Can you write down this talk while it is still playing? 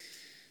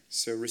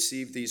So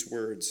receive these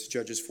words,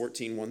 Judges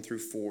 14, 1 through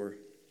 4.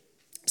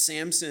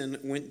 Samson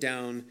went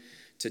down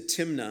to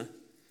Timnah,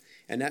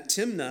 and at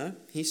Timnah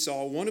he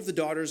saw one of the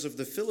daughters of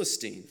the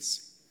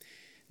Philistines.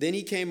 Then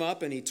he came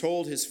up and he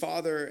told his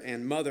father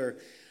and mother,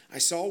 I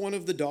saw one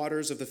of the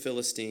daughters of the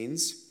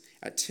Philistines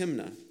at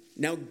Timnah.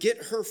 Now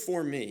get her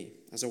for me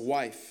as a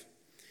wife.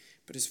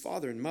 But his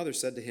father and mother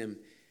said to him,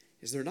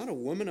 Is there not a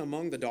woman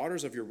among the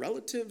daughters of your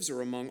relatives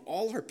or among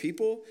all our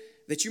people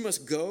that you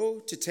must go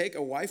to take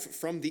a wife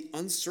from the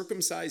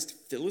uncircumcised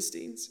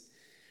Philistines?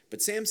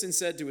 But Samson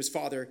said to his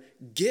father,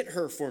 Get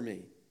her for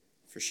me,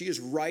 for she is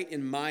right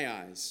in my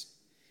eyes.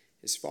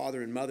 His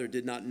father and mother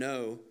did not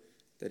know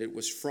that it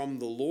was from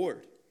the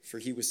Lord, for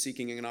he was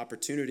seeking an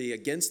opportunity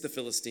against the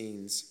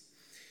Philistines.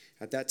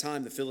 At that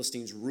time, the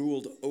Philistines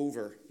ruled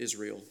over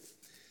Israel.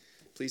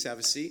 Please have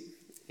a seat,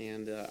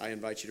 and I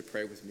invite you to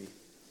pray with me.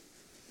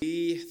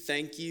 We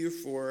thank you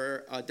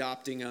for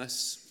adopting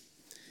us,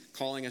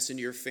 calling us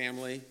into your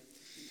family.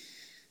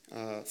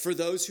 For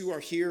those who are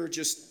here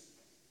just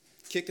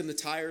kicking the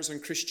tires on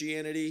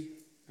Christianity,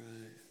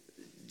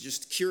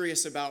 just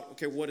curious about,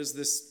 okay, what is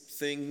this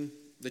thing,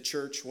 the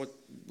church,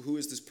 who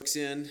is this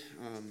person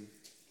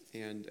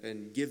in,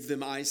 and give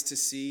them eyes to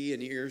see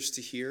and ears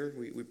to hear.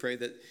 We pray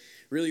that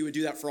really you would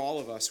do that for all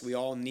of us. We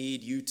all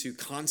need you to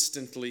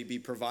constantly be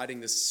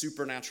providing this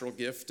supernatural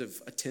gift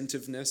of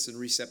attentiveness and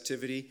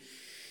receptivity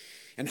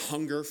and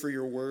hunger for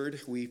your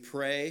word. We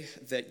pray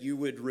that you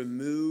would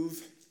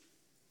remove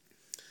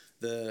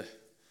the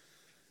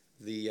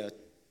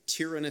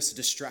tyrannous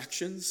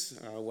distractions,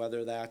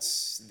 whether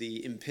that's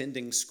the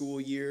impending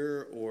school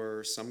year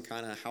or some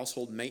kind of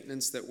household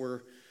maintenance that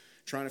we're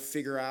trying to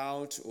figure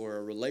out, or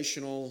a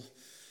relational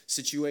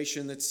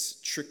situation that's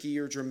tricky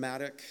or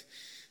dramatic.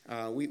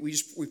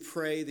 We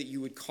pray that you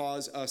would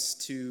cause us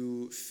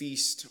to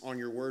feast on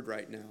your word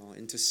right now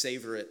and to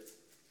savor it,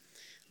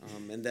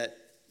 and that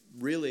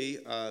really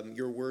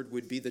your word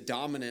would be the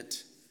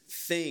dominant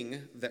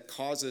thing that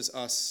causes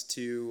us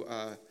to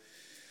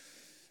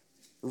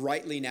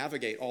rightly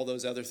navigate all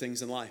those other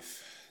things in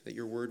life, that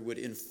your word would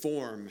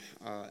inform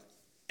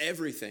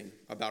everything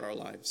about our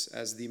lives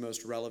as the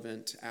most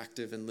relevant,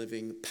 active, and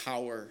living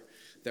power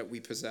that we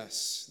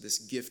possess, this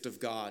gift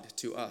of God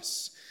to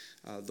us,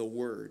 the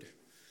word,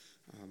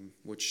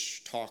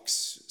 which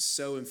talks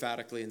so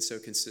emphatically and so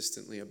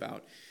consistently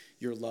about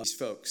your love. These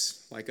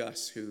folks like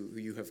us who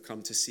you have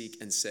come to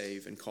seek and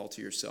save and call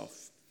to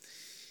yourself.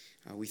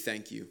 We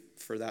thank you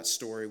for that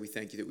story. We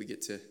thank you that we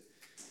get to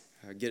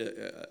get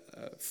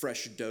a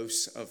fresh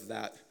dose of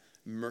that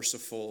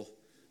merciful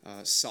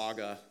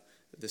saga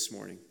this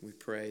morning. We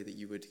pray that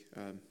you would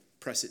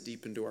press it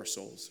deep into our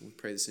souls. We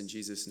pray this in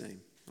Jesus'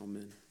 name.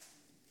 Amen.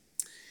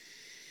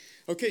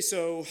 Okay,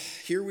 so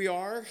here we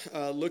are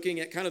looking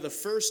at kind of the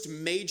first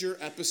major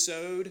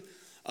episode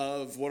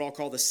of what I'll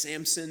call the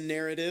Samson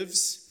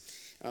narratives.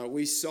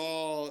 We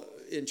saw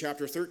in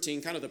chapter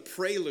 13 kind of the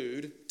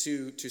prelude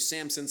to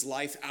Samson's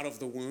life out of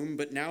the womb,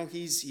 but now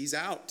he's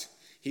out.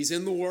 He's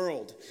in the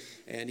world,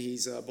 and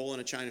he's a bull in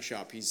a china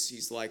shop.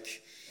 He's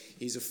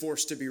a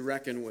force to be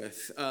reckoned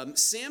with.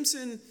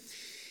 Samson,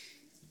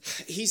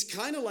 he's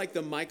kind of like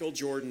the Michael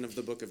Jordan of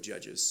the book of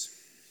Judges.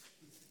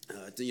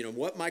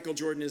 What Michael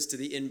Jordan is to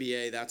the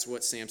NBA, that's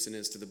what Samson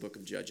is to the book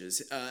of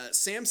Judges.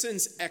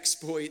 Samson's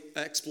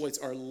exploits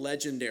are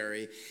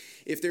legendary.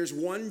 If there's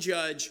one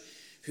judge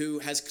who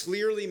has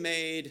clearly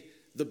made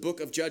the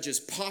book of Judges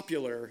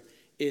popular,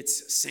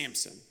 it's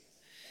Samson.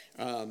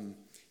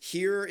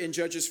 Here in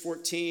Judges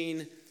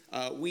 14,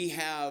 we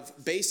have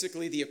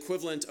basically the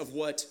equivalent of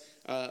what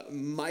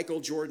Michael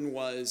Jordan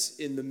was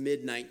in the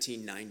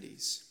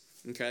mid-1990s,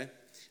 okay?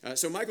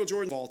 So Michael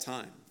Jordan of all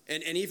time.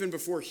 And even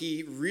before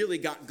he really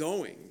got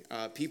going,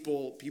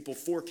 people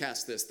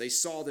forecast this. They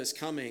saw this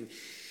coming.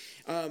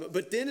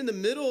 But then in the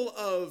middle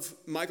of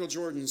Michael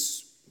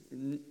Jordan's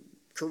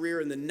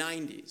career in the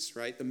 90s,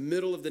 right, the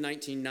middle of the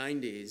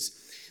 1990s,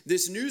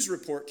 this news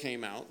report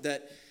came out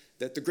that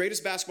the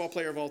greatest basketball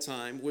player of all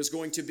time was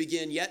going to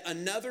begin yet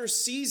another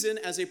season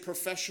as a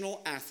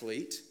professional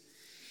athlete.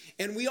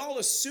 And we all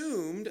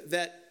assumed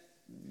that,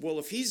 well,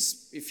 if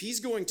he's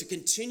going to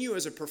continue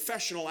as a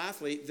professional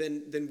athlete,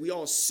 then we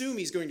all assume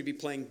he's going to be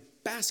playing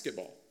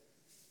basketball,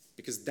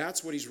 because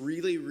that's what he's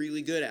really,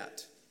 really good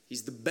at.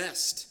 He's the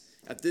best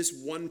at this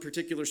one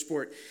particular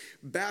sport,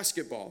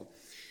 basketball.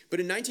 But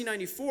in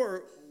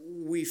 1994,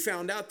 we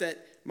found out that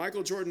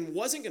Michael Jordan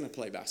wasn't going to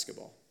play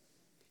basketball.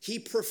 He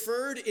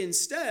preferred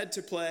instead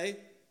to play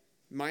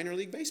minor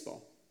league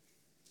baseball.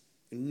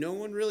 And no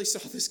one really saw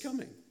this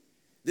coming.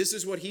 This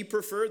is what he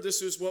preferred.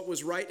 This is what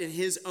was right in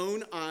his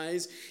own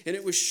eyes. And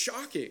it was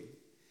shocking.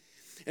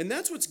 And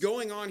that's what's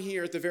going on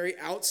here at the very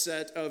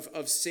outset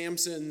of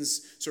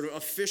Samson's sort of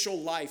official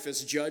life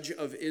as judge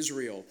of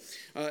Israel.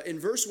 In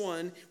verse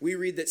 1, we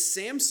read that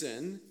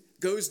Samson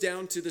goes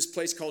down to this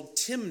place called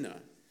Timnah.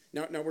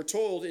 Now we're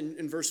told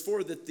in verse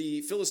 4 that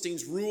the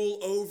Philistines rule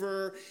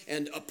over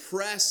and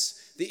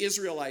oppress the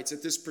Israelites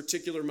at this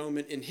particular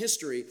moment in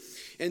history.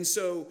 And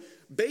so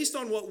based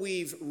on what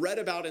we've read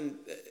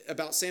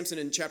about Samson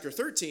in chapter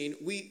 13,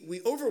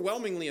 we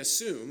overwhelmingly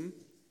assume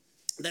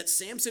that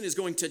Samson is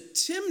going to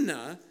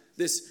Timnah,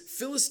 this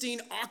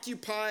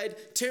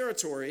Philistine-occupied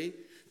territory,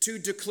 to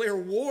declare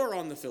war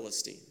on the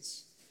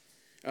Philistines.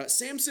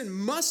 Samson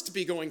must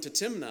be going to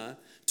Timnah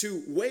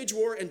to wage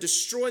war and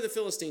destroy the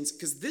Philistines,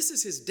 because this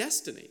is his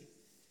destiny.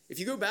 If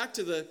you go back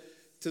to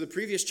the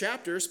previous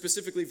chapter,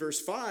 specifically verse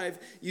 5,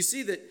 you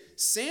see that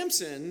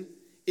Samson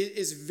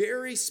is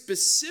very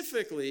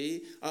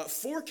specifically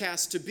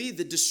forecast to be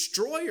the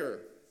destroyer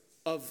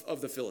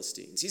of the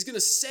Philistines. He's going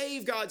to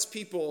save God's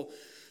people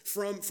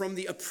from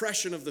the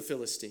oppression of the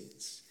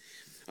Philistines.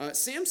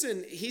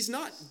 Samson, he's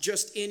not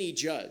just any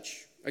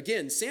judge.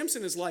 Again,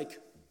 Samson is like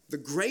the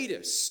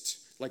greatest,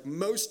 like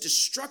most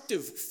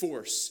destructive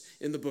force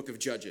in the book of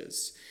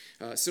Judges.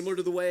 Similar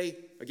to the way,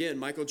 again,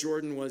 Michael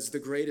Jordan was the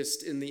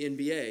greatest in the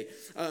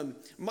NBA.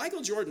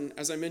 Michael Jordan,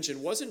 as I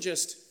mentioned, wasn't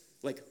just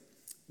like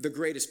the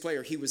greatest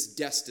player. He was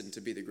destined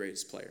to be the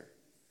greatest player.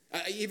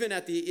 Even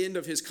at the end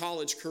of his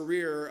college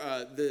career,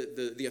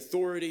 the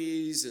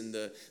authorities and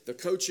the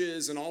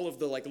coaches and all of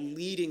the like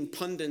leading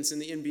pundits in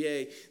the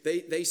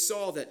NBA, they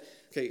saw that,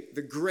 okay,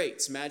 the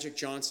greats, Magic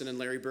Johnson and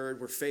Larry Bird,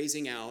 were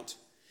phasing out,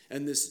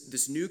 and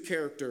this new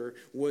character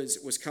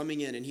was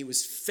coming in, and he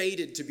was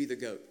fated to be the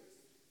GOAT,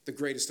 the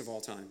greatest of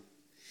all time.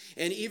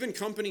 And even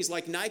companies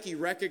like Nike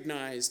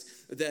recognized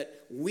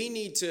that we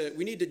need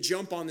to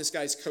jump on this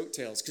guy's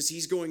coattails, because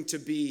he's going to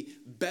be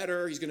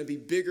better, he's going to be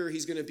bigger,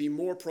 he's going to be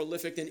more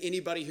prolific than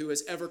anybody who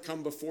has ever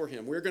come before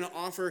him. We're going to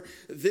offer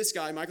this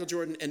guy, Michael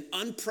Jordan, an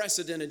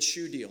unprecedented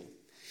shoe deal.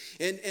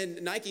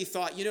 And Nike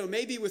thought,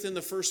 maybe within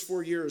the first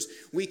 4 years,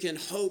 we can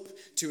hope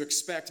to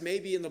expect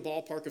maybe in the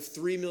ballpark of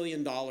 $3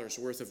 million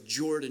worth of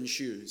Jordan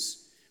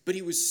shoes. But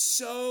he was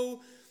so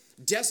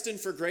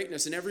destined for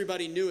greatness, and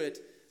everybody knew it,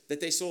 that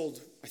they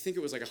sold, I think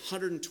it was like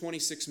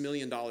 $126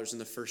 million in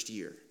the first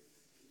year.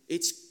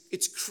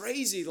 It's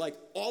crazy, like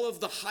all of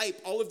the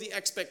hype, all of the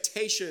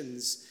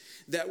expectations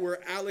that were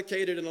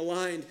allocated and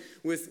aligned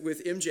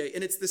with MJ.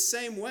 And it's the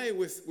same way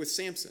with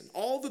Samson.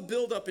 All the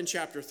buildup in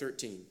chapter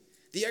 13.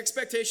 The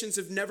expectations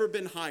have never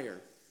been higher.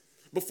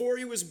 Before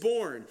he was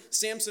born,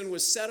 Samson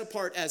was set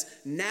apart as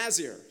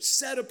Nazir,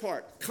 set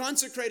apart,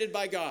 consecrated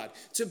by God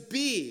to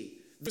be.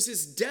 This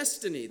is his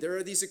destiny. There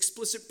are these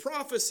explicit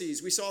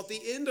prophecies. We saw at the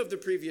end of the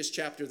previous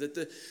chapter that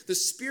the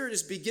Spirit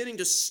is beginning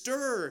to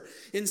stir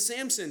in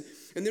Samson.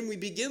 And then we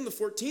begin the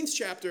 14th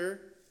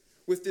chapter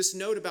with this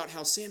note about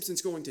how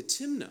Samson's going to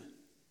Timnah.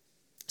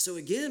 So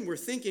again, we're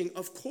thinking,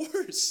 of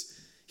course,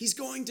 he's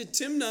going to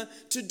Timnah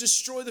to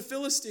destroy the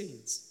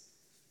Philistines.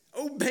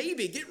 Oh,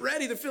 baby, get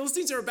ready. The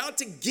Philistines are about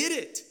to get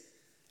it.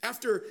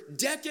 After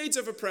decades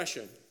of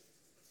oppression,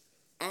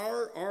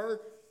 our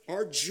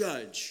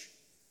judge,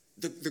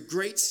 the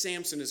great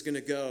Samson, is going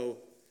to go,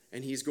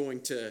 and he's going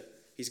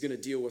to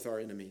deal with our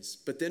enemies.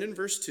 But then in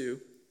verse 2,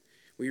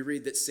 we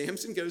read that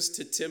Samson goes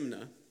to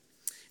Timnah,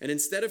 and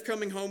instead of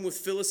coming home with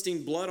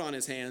Philistine blood on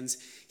his hands,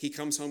 he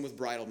comes home with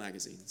bridal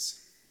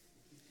magazines.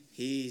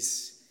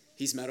 He's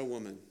met a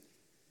woman.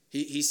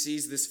 He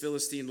sees this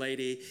Philistine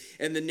lady,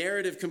 and the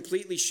narrative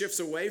completely shifts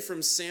away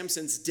from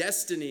Samson's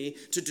destiny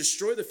to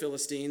destroy the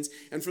Philistines.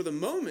 And for the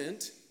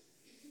moment,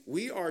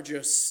 we are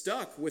just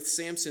stuck with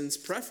Samson's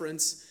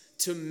preference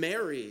to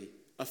marry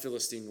a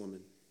Philistine woman.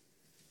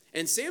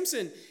 And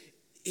Samson,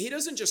 he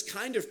doesn't just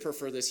kind of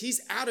prefer this. He's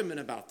adamant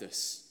about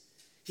this.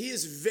 He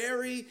is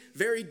very,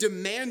 very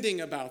demanding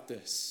about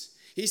this.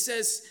 He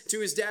says to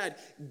his dad,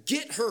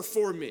 "Get her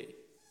for me.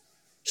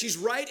 She's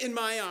right in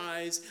my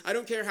eyes. I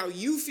don't care how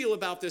you feel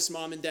about this,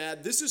 Mom and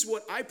Dad. This is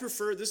what I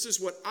prefer. This is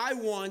what I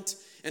want,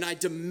 and I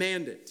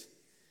demand it."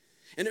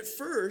 And at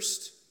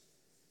first,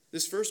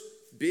 this first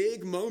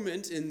big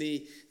moment in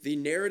the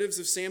narratives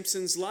of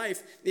Samson's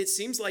life, it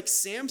seems like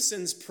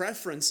Samson's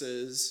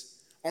preferences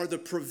are the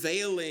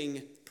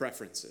prevailing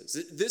preferences.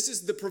 This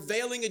is the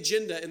prevailing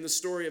agenda in the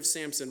story of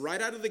Samson.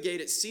 Right out of the gate,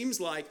 it seems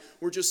like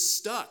we're just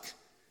stuck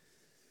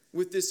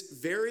with this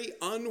very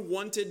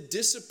unwanted,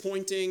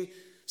 disappointing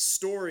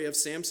story of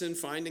Samson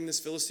finding this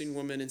Philistine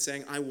woman and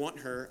saying, "I want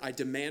her, I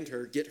demand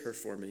her, get her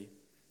for me."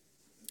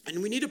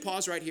 And we need to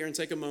pause right here and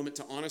take a moment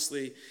to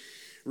honestly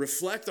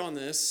reflect on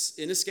this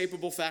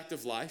inescapable fact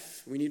of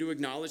life. We need to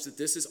acknowledge that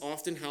this is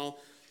often how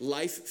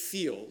life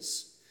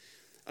feels.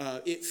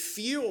 It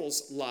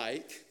feels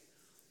like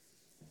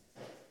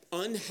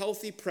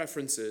unhealthy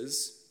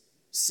preferences,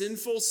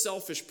 sinful,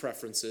 selfish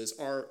preferences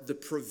are the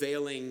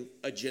prevailing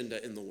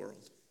agenda in the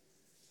world.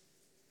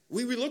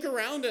 We look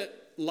around at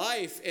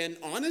life, and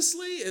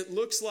honestly, it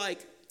looks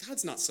like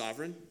God's not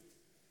sovereign.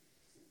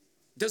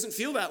 Doesn't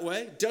feel that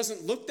way.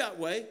 Doesn't look that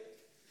way.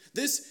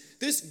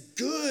 This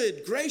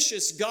good,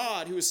 gracious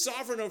God who is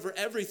sovereign over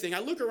everything. I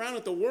look around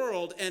at the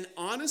world, and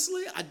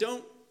honestly, I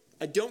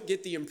don't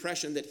get the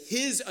impression that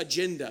his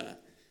agenda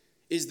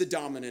is the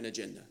dominant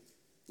agenda.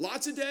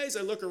 Lots of days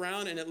I look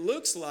around, and it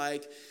looks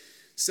like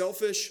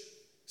selfish,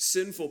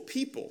 sinful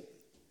people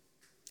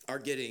are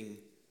getting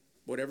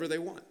whatever they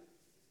want.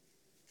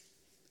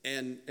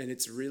 And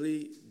it's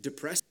really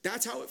depressing.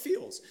 That's how it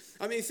feels.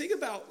 I mean, think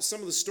about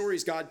some of the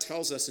stories God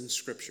tells us in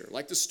Scripture,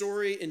 like the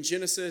story in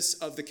Genesis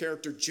of the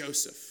character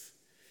Joseph.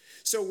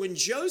 So when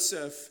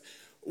Joseph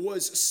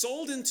was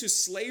sold into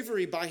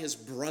slavery by his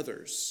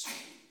brothers,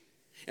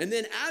 and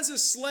then as a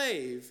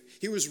slave,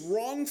 he was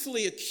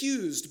wrongfully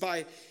accused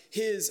by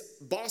his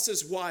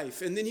boss's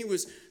wife, and then he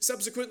was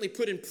subsequently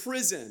put in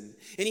prison,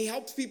 and he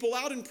helped people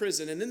out in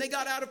prison, and then they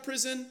got out of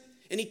prison,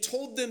 and he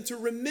told them to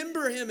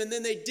remember him, and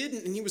then they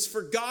didn't, and he was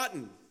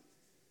forgotten.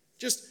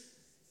 Just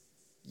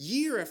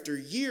year after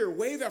year,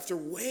 wave after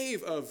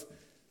wave of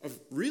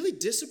really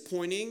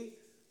disappointing,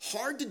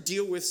 hard to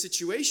deal with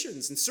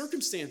situations and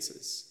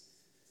circumstances.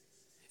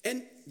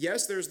 And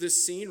yes, there's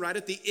this scene right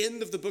at the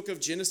end of the book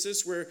of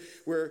Genesis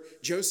where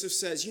Joseph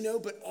says,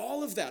 but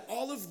all of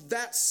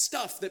that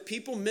stuff that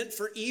people meant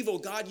for evil,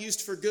 God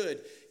used for good.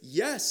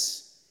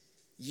 Yes,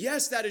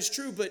 that is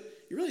true. But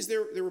you realize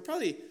there were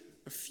probably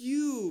a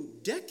few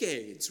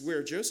decades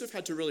where Joseph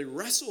had to really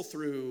wrestle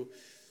through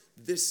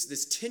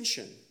this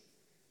tension,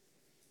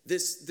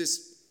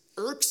 this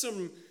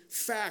irksome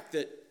fact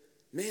that,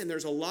 man,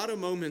 there's a lot of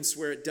moments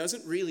where it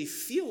doesn't really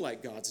feel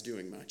like God's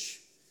doing much.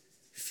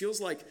 It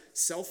feels like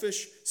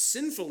selfish,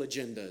 sinful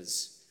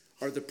agendas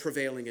are the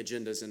prevailing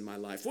agendas in my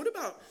life. What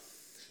about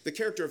the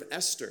character of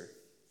Esther?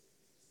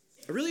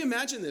 I really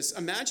imagine this.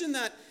 Imagine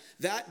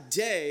that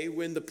day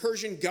when the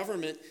Persian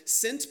government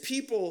sent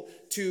people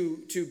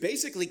to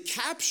basically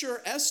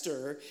capture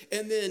Esther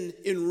and then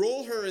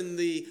enroll her in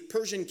the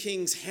Persian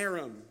king's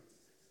harem.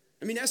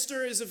 I mean,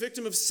 Esther is a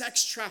victim of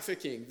sex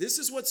trafficking. This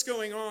is what's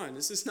going on.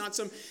 This is not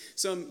some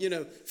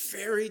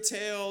fairy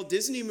tale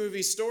Disney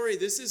movie story.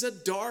 This is a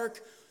dark,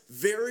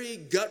 very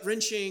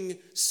gut-wrenching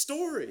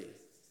story.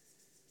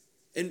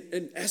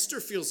 And Esther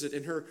feels it,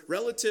 and her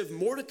relative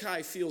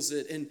Mordecai feels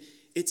it, and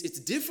it's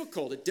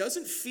difficult. It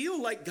doesn't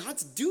feel like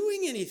God's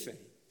doing anything.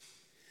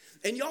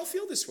 And y'all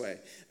feel this way.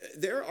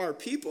 There are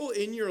people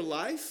in your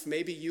life,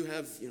 maybe you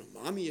have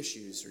mommy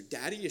issues or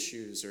daddy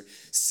issues or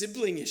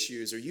sibling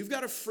issues, or you've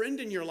got a friend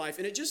in your life,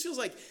 and it just feels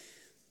like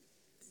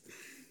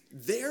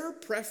their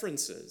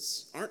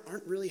preferences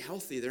aren't really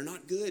healthy. They're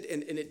not good,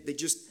 and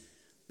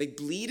they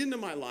bleed into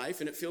my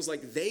life, and it feels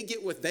like they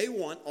get what they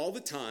want all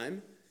the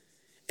time,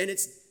 and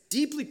it's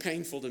deeply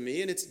painful to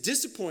me, and it's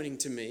disappointing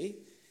to me,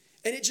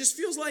 and it just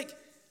feels like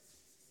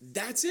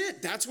that's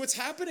it. That's what's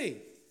happening,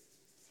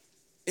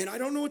 and I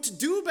don't know what to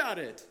do about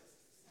it,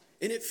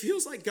 and it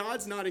feels like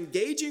God's not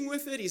engaging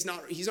with it. He's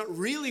not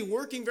really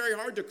working very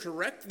hard to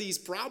correct these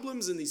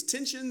problems and these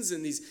tensions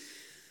and these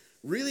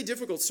really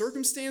difficult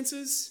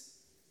circumstances.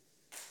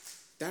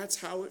 That's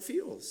how it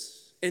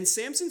feels. And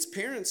Samson's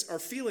parents are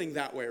feeling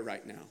that way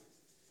right now.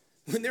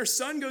 When their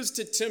son goes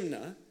to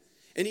Timnah,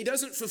 and he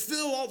doesn't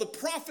fulfill all the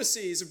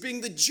prophecies of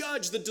being the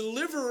judge, the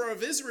deliverer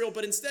of Israel,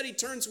 but instead he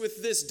turns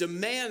with this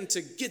demand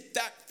to get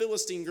that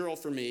Philistine girl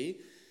for me,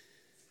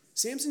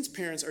 Samson's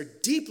parents are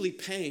deeply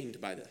pained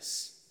by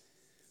this.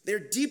 They're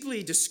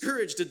deeply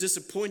discouraged and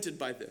disappointed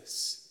by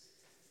this.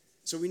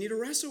 So we need to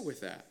wrestle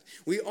with that.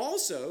 We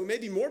also,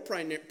 maybe more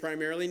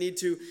primarily, need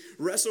to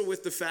wrestle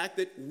with the fact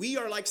that we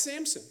are like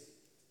Samson.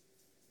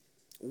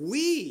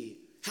 We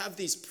have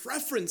these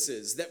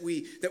preferences that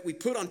we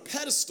put on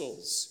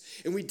pedestals,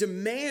 and we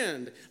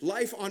demand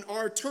life on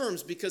our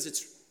terms because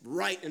it's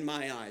right in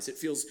my eyes. It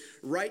feels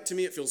right to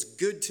me. It feels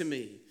good to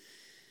me.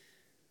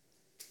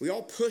 We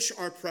all push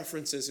our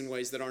preferences in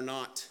ways that are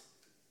not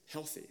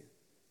healthy.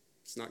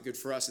 It's not good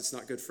for us. It's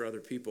not good for other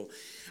people.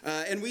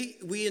 And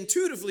we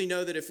intuitively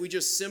know that if we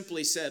just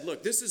simply said,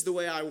 look, this is the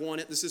way I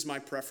want it, this is my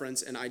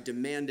preference, and I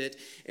demand it,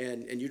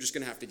 and you're just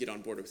going to have to get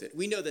on board with it.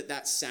 We know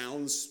that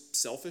sounds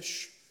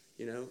selfish,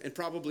 and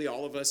probably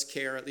all of us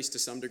care, at least to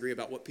some degree,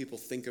 about what people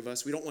think of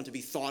us. We don't want to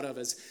be thought of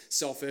as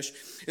selfish.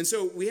 And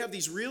so we have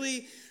these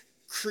really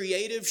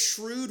creative,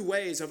 shrewd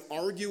ways of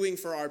arguing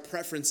for our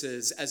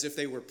preferences as if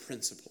they were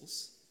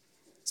principles.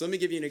 So let me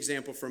give you an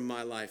example from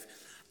my life.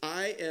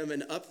 I am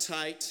an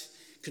uptight,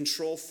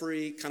 control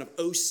freak, kind of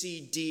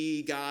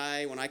OCD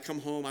guy. When I come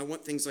home, I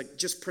want things like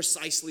just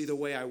precisely the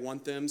way I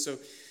want them. So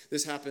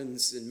this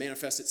happens and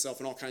manifests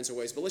itself in all kinds of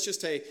ways. But let's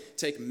just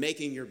take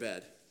making your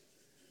bed.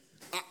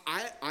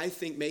 I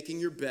think making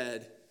your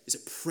bed is a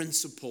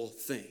principle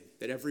thing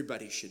that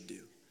everybody should do.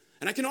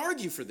 And I can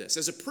argue for this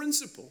as a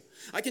principle.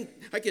 I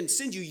can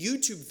send you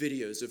YouTube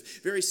videos of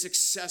very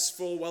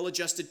successful,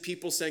 well-adjusted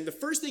people saying the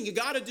first thing you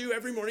got to do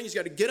every morning is you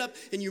got to get up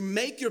and you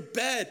make your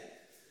bed.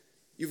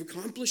 You've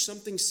accomplished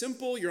something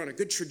simple. You're on a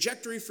good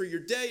trajectory for your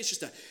day. It's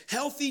just a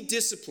healthy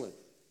discipline.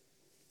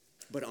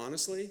 But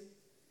honestly,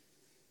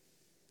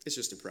 it's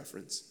just a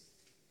preference.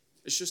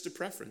 It's just a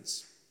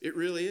preference. It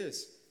really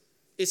is.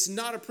 It's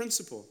not a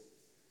principle.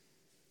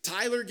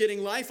 Tyler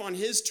getting life on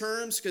his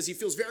terms because he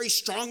feels very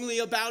strongly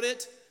about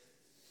it,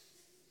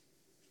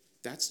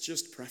 that's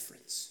just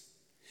preference.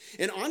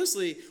 And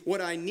honestly,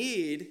 what I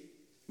need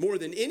more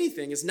than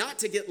anything is not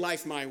to get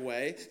life my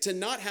way, to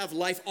not have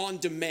life on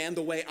demand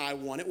the way I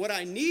want it. What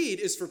I need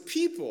is for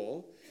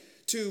people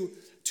to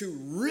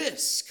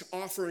risk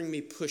offering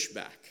me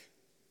pushback.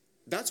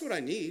 That's what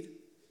I need.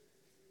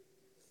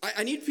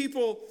 I need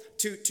people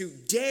to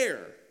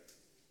dare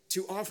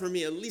to offer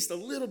me at least a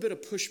little bit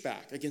of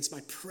pushback against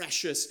my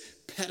precious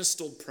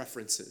pedestaled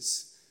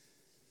preferences.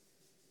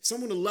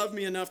 Someone to love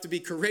me enough to be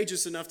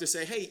courageous enough to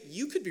say, hey,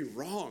 you could be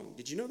wrong.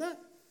 Did you know that?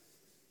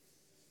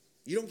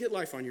 You don't get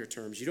life on your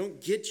terms. You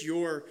don't get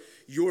your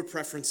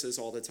preferences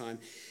all the time.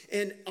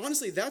 And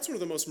honestly, that's one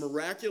of the most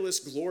miraculous,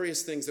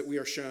 glorious things that we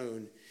are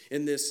shown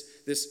in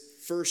this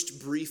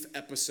first brief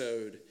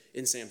episode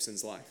in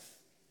Samson's life.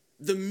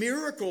 The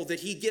miracle that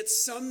he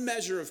gets some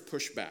measure of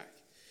pushback.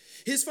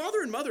 His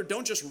father and mother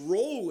don't just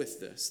roll with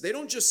this. They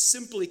don't just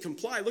simply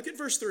comply. Look at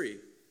verse 3.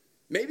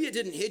 Maybe it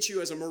didn't hit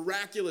you as a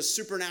miraculous,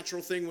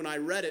 supernatural thing when I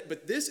read it,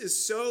 but this is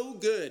so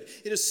good.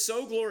 It is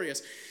so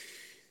glorious.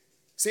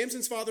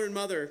 Samson's father and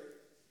mother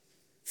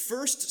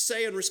first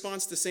say in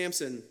response to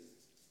Samson,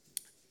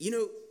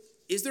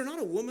 is there not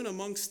a woman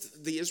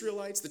amongst the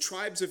Israelites, the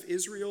tribes of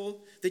Israel,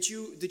 that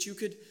you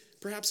could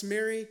perhaps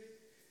marry?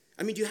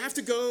 I mean, do you have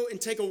to go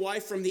and take a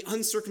wife from the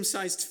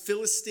uncircumcised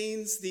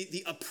Philistines,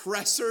 the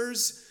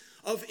oppressors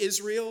of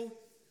Israel?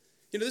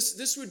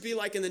 This would be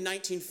like in the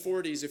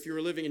 1940s if you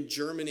were living in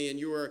Germany and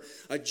you were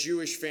a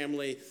Jewish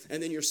family,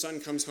 and then your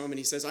son comes home and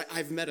he says,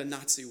 I've met a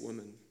Nazi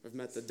woman. I've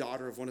met the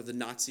daughter of one of the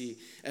Nazi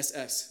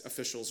SS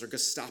officials or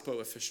Gestapo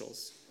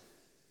officials.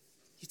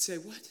 You'd say,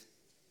 what?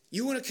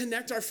 You want to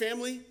connect our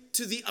family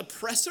to the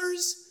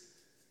oppressors?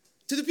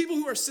 To the people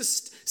who are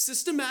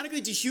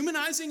systematically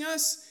dehumanizing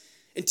us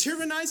and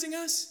tyrannizing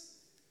us?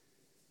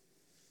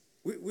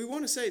 We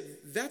want to say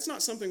that's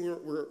not something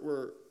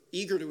we're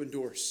eager to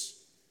endorse.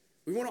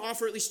 We want to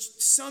offer at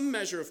least some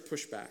measure of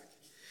pushback.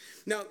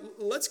 Now,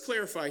 let's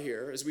clarify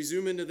here as we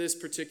zoom into this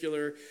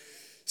particular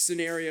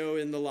scenario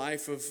in the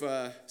life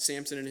of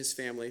Samson and his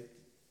family.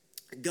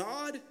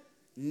 God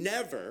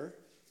never,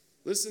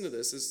 listen to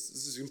this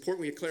is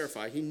important we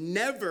clarify, he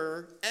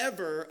never,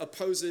 ever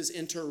opposes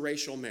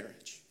interracial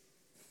marriage.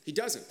 He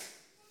doesn't.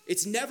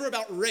 It's never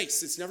about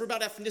race. It's never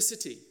about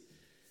ethnicity.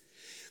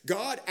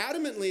 God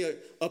adamantly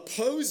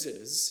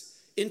opposes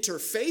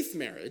interfaith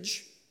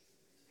marriage,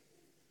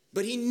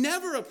 but he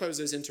never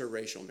opposes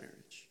interracial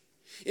marriage.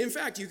 In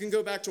fact, you can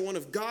go back to one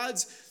of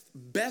God's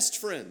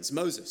best friends,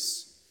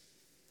 Moses.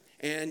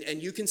 And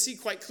you can see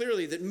quite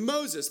clearly that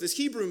Moses, this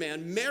Hebrew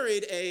man,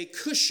 married a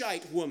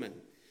Cushite woman.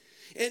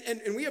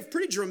 And we have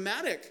pretty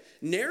dramatic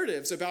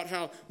narratives about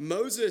how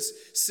Moses'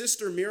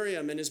 sister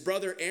Miriam and his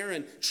brother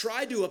Aaron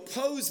tried to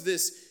oppose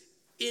this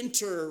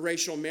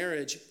interracial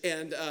marriage.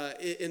 And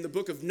in the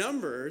book of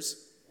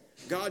Numbers,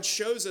 God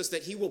shows us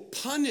that he will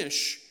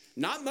punish,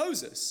 not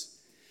Moses,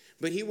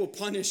 but he will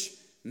punish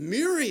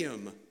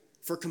Miriam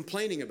for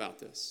complaining about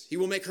this. He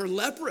will make her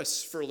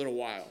leprous for a little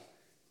while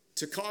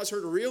to cause her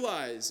to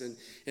realize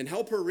and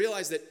help her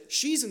realize that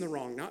she's in the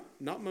wrong,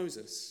 not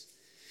Moses.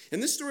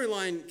 And this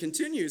storyline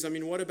continues. I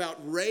mean, what about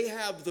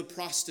Rahab the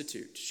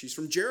prostitute? She's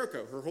from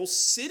Jericho. Her whole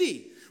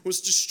city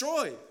was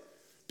destroyed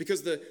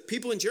because the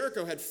people in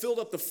Jericho had filled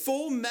up the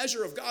full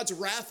measure of God's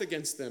wrath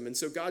against them. And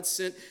so God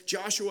sent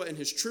Joshua and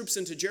his troops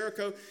into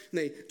Jericho, and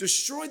they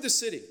destroyed the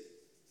city.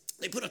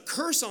 They put a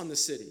curse on the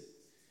city.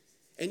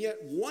 And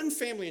yet one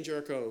family in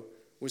Jericho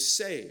was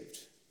saved.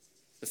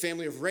 The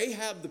family of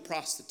Rahab the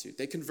prostitute.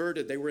 They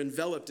converted. They were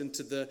enveloped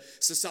into the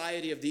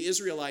society of the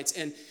Israelites.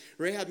 And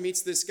Rahab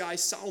meets this guy,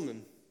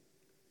 Solomon,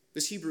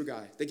 this Hebrew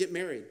guy. They get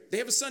married. They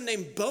have a son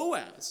named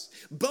Boaz.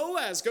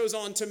 Boaz goes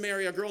on to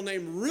marry a girl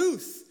named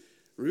Ruth.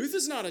 Ruth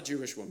is not a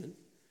Jewish woman.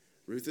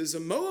 Ruth is a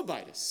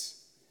Moabitess.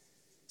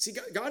 See,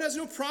 God has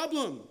no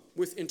problem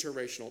with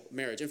interracial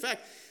marriage. In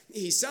fact,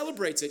 he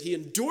celebrates it. He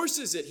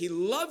endorses it. He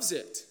loves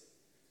it.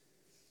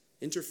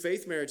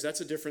 Interfaith marriage, that's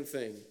a different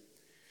thing.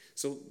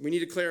 So we need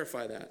to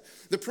clarify that.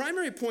 The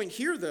primary point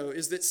here, though,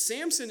 is that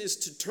Samson is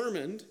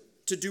determined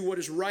to do what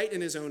is right in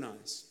his own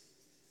eyes.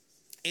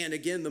 And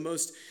again, the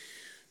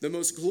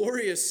most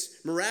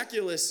glorious,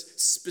 miraculous,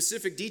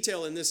 specific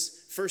detail in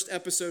this first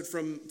episode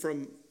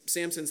from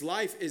Samson's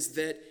life is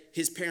that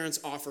his parents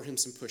offer him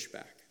some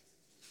pushback.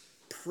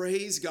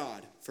 Praise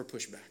God for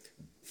pushback.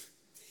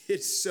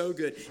 It's so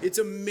good. It's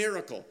a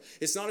miracle.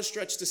 It's not a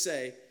stretch to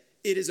say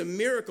it is a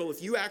miracle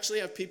if you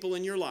actually have people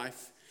in your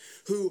life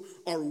who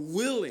are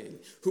willing,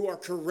 who are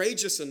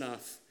courageous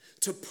enough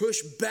to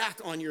push back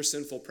on your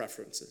sinful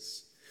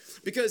preferences.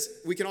 Because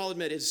we can all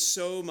admit it's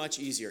so much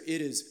easier.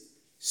 It is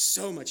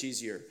so much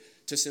easier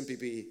to simply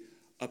be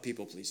a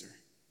people pleaser,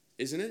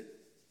 isn't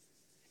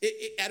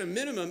it? At a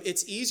minimum,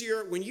 it's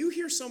easier when you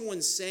hear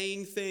someone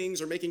saying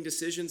things or making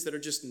decisions that are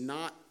just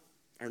not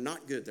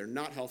good. They're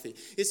not healthy.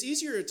 It's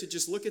easier to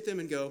just look at them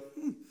and go,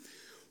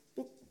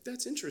 well,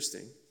 that's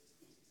interesting.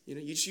 You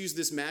just use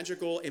this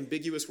magical,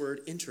 ambiguous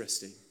word,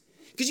 interesting.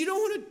 Because you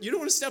don't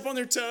want to step on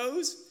their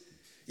toes.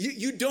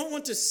 You don't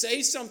want to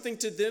say something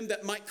to them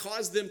that might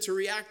cause them to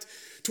react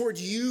toward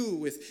you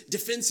with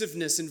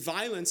defensiveness and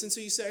violence. And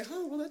so you say,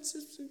 oh, well, that's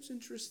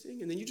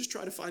interesting. And then you just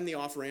try to find the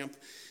off-ramp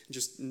and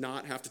just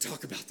not have to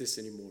talk about this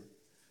anymore.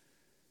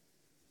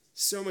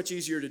 So much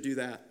easier to do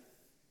that.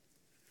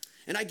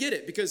 And I get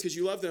it, because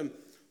you love them,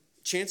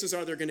 chances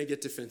are they're going to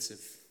get defensive.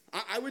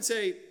 I would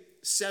say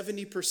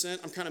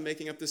 70%, I'm kind of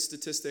making up this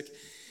statistic.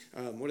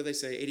 What do they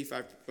say?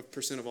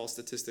 85% of all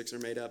statistics are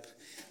made up.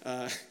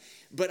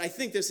 But I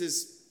think this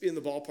is in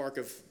the ballpark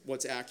of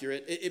what's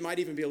accurate. It might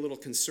even be a little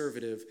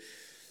conservative.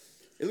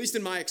 At least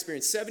in my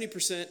experience,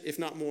 70%, if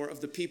not more,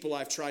 of the people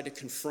I've tried to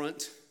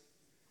confront,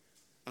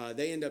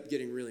 they end up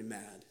getting really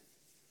mad.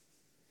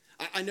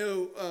 I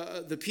know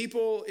the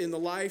people in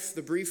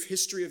the brief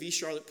history of East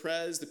Charlotte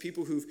Pres, the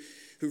people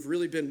who've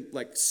really been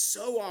like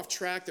so off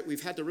track that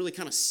we've had to really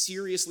kind of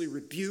seriously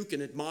rebuke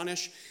and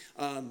admonish.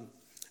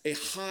 A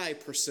high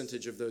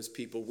percentage of those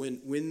people,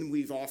 when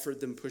we've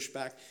offered them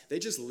pushback, they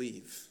just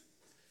leave.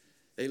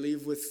 They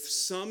leave with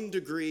some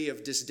degree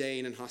of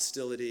disdain and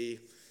hostility,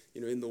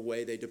 in the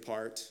way they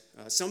depart.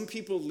 Some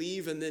people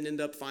leave and then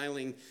end up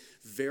filing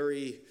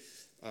very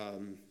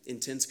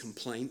intense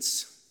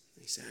complaints.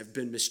 They say, I've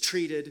been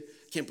mistreated.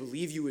 Can't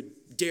believe you would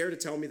dare to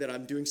tell me that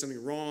I'm doing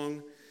something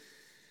wrong.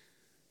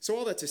 So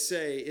all that to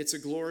say, it's a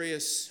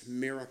glorious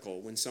miracle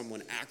when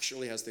someone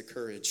actually has the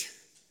courage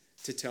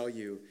to tell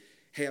you,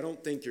 hey, I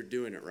don't think you're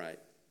doing it right.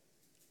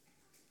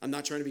 I'm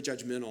not trying to be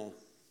judgmental.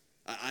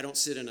 I don't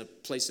sit in a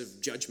place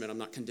of judgment. I'm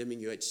not condemning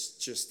you. It's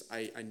just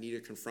I need to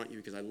confront you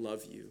because I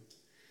love you.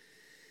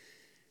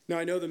 Now,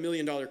 I know the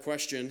million-dollar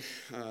question,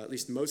 at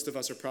least most of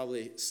us are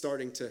probably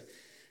starting to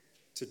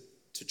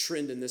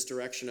trend in this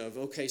direction of,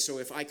 okay, so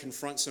if I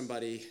confront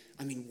somebody,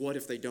 what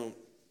if they don't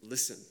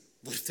listen?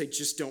 What if they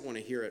just don't want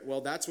to hear it?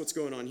 Well, that's what's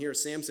going on here.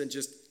 Samson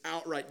just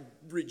outright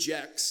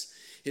rejects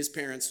his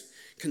parents'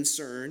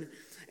 concern.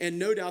 And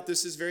no doubt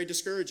this is very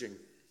discouraging.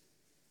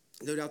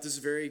 No doubt this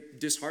is very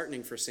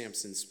disheartening for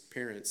Samson's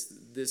parents.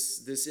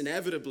 This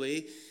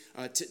inevitably,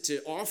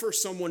 to offer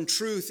someone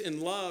truth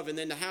in love and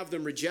then to have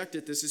them reject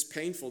it, this is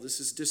painful. This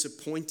is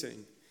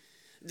disappointing.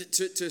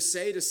 To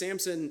say to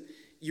Samson,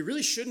 you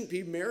really shouldn't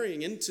be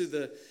marrying into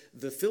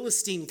the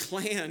Philistine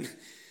clan,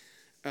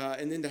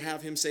 and then to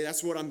have him say,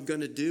 that's what I'm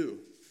going to do.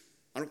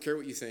 I don't care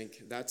what you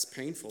think. That's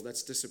painful.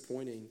 That's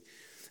disappointing.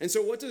 And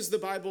so what does the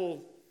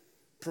Bible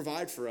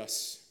provide for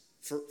us?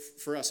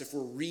 For us, if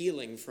we're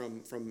reeling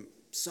from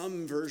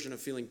some version of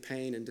feeling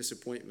pain and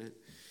disappointment?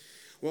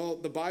 Well,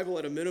 the Bible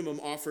at a minimum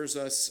offers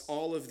us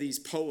all of these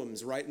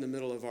poems right in the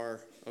middle of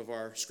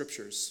our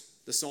scriptures,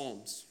 the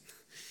Psalms.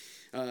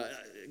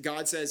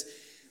 God says,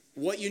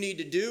 what you need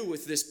to do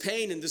with this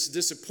pain and this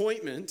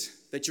disappointment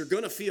that you're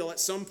going to feel at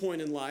some point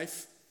in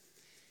life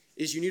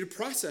is you need to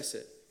process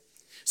it.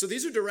 So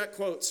these are direct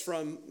quotes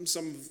from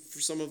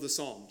some of the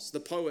Psalms,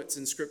 the poets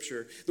in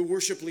Scripture, the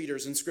worship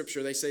leaders in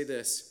Scripture. They say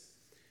this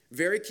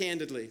very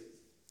candidly,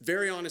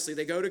 very honestly.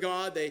 They go to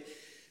God.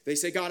 They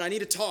say, God, I need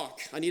to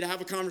talk. I need to have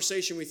a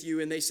conversation with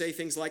you. And they say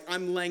things like,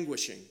 I'm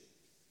languishing.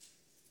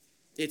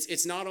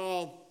 It's not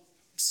all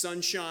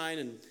sunshine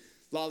and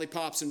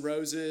lollipops and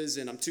roses,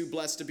 and I'm too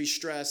blessed to be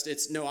stressed.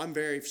 I'm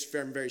very,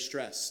 very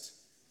stressed.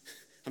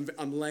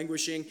 I'm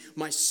languishing.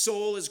 My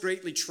soul is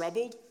greatly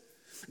troubled.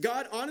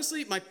 God,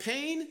 honestly, my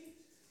pain,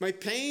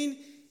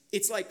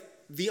 it's like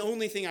the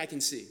only thing I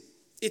can see.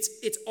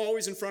 It's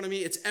always in front of me.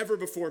 It's ever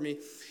before me.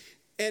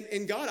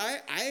 And God,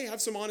 I have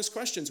some honest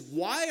questions.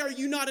 Why are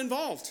you not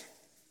involved?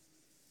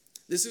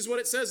 This is what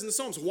it says in the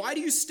Psalms. Why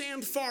do you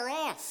stand far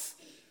off?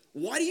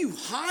 Why do you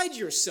hide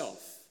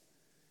yourself?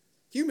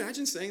 Can you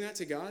imagine saying that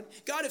to God?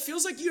 God, it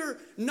feels like you're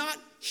not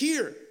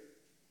here. It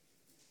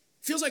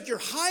feels like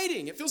you're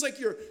hiding. It feels like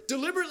you're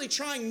deliberately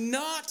trying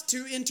not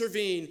to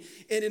intervene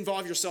and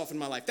involve yourself in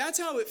my life. That's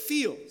how it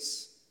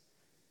feels.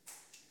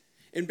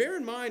 And bear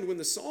in mind, when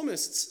the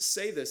psalmists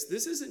say this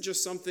isn't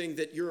just something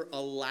that you're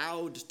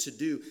allowed to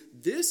do.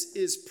 This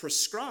is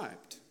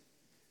prescribed.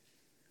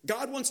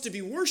 God wants to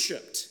be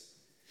worshiped.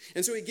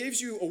 And so he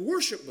gives you a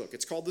worship book.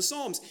 It's called the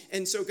Psalms.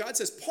 And so God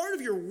says, part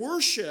of your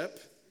worship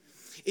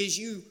is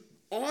you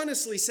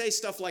honestly say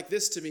stuff like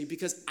this to me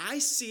because I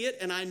see it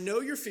and I know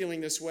you're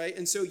feeling this way.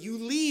 And so you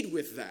lead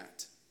with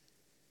that.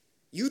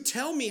 You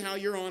tell me how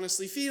you're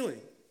honestly feeling.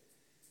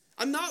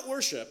 I'm not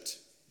worshiped.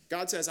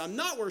 God says, I'm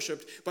not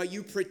worshiped by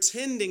you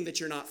pretending that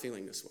you're not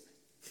feeling this way.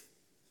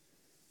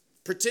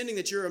 Pretending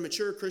that you're a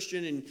mature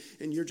Christian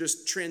and you're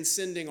just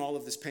transcending all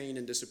of this pain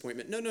and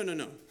disappointment.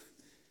 No.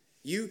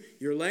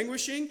 You're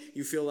languishing.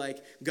 You feel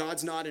like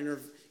God's not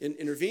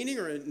intervening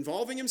or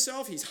involving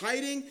himself. He's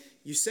hiding.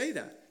 You say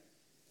that.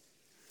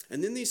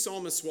 And then these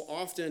psalmists will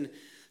often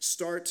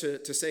start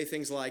to say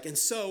things like, and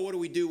so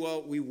what do?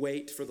 Well, we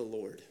wait for the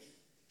Lord.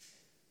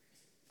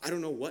 I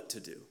don't know what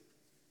to do,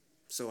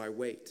 so I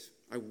wait.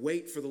 I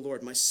wait for the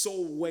Lord. My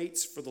soul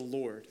waits for the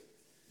Lord.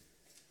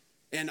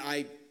 And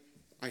I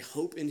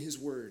hope in his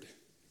word.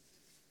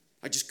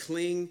 I just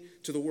cling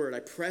to the word.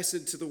 I press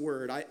into the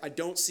word. I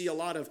don't see a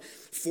lot of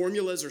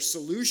formulas or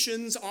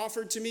solutions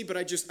offered to me, but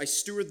I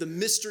steward the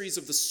mysteries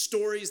of the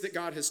stories that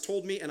God has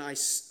told me, and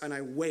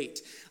I wait.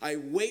 I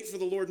wait for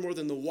the Lord more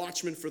than the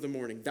watchman for the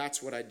morning.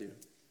 That's what I do.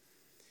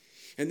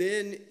 And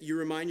then you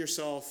remind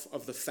yourself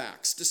of the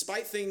facts.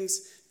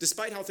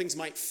 Despite how things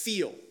might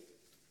feel,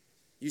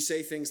 you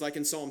say things like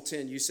in Psalm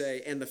 10, you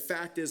say, and the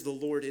fact is the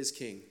Lord is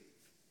king.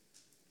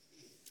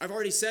 I've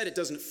already said it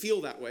doesn't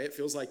feel that way. It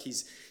feels like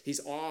he's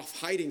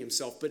off hiding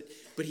himself,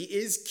 but he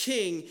is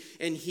king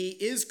and he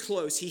is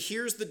close. He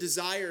hears the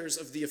desires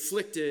of the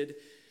afflicted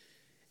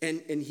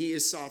and he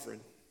is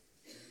sovereign.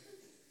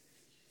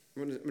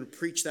 I'm going to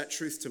preach that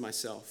truth to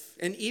myself.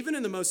 And even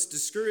in the most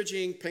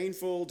discouraging,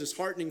 painful,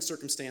 disheartening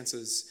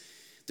circumstances,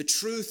 the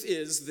truth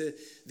is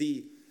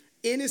the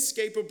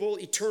inescapable,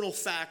 eternal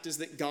fact is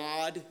that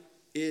God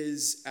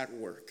is at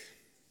work.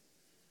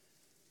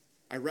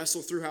 I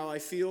wrestle through how I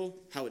feel,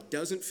 how it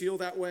doesn't feel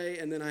that way,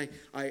 and then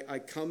I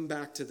come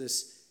back to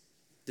this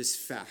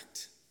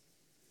fact.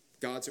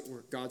 God's at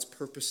work. God's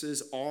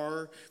purposes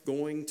are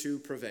going to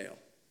prevail.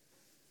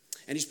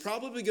 And he's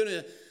probably going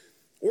to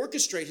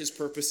orchestrate his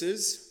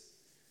purposes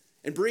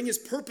and bring his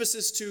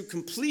purposes to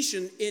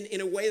completion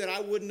in a way that I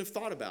wouldn't have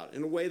thought about,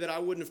 in a way that I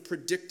wouldn't have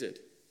predicted.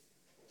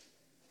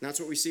 And that's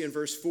what we see in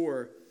verse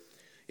 4.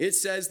 It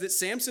says that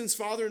Samson's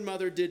father and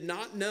mother did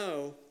not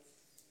know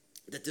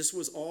that this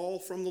was all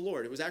from the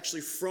Lord. It was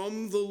actually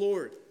from the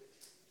Lord.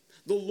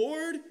 The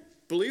Lord,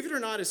 believe it or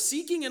not, is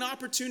seeking an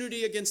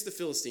opportunity against the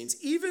Philistines.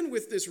 Even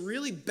with this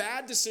really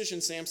bad decision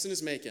Samson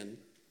is making,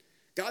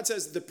 God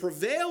says the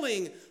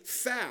prevailing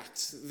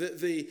fact,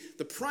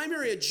 the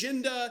primary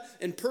agenda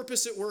and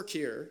purpose at work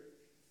here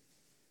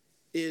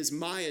is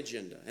my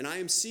agenda. And I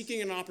am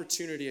seeking an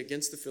opportunity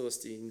against the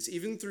Philistines,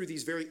 even through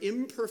these very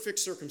imperfect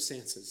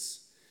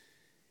circumstances.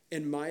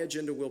 And my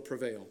agenda will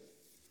prevail.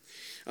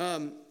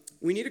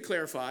 We need to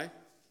clarify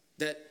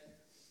that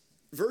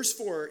verse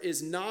 4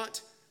 is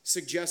not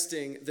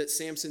suggesting that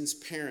Samson's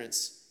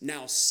parents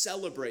now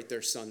celebrate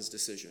their son's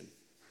decision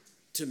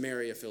to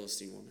marry a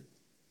Philistine woman.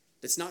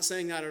 It's not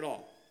saying that at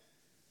all.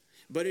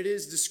 But it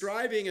is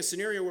describing a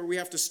scenario where we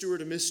have to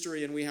steward a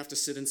mystery and we have to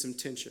sit in some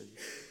tension.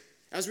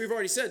 As we've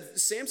already said,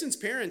 Samson's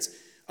parents,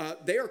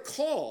 they are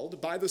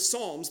called by the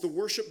Psalms, the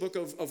worship book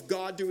of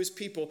God to his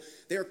people.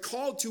 They are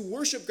called to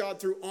worship God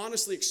through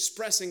honestly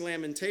expressing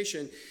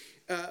lamentation.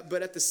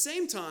 But at the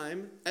same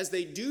time, as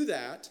they do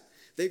that,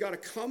 they've got to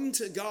come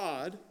to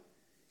God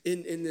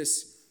in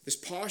this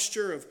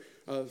posture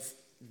of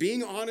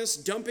being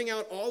honest, dumping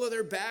out all of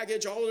their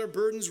baggage, all of their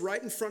burdens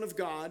right in front of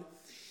God.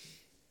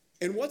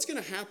 And what's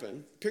going to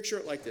happen, picture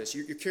it like this.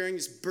 You're carrying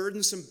this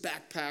burdensome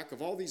backpack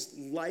of all these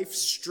life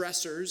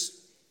stressors.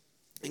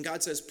 And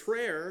God says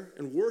prayer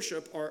and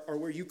worship are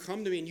where you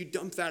come to me and you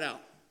dump that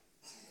out.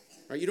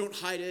 Right? You don't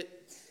hide it.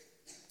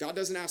 God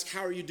doesn't ask,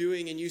 how are you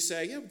doing? And you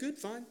say, yeah, good,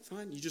 fine.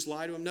 You just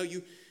lie to him. No,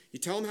 you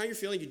tell him how you're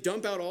feeling. You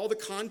dump out all the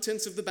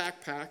contents of the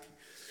backpack.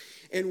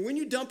 And when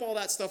you dump all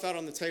that stuff out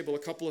on the table, a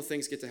couple of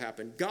things get to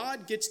happen.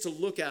 God gets to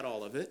look at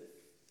all of it.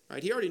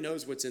 Right? He already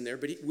knows what's in there,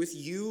 but with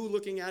you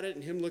looking at it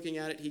and him looking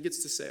at it, he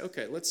gets to say,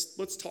 okay,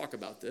 let's talk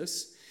about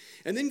this.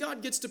 And then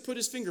God gets to put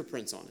his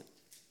fingerprints on it.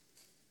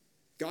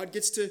 God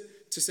gets to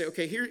say,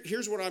 okay,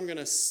 here's what I'm going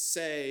to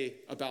say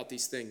about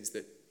these things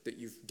that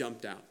you've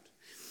dumped out.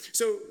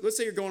 So let's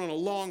say you're going on a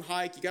long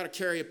hike. You got to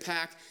carry a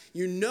pack.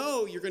 You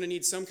know you're going to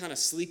need some kind of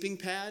sleeping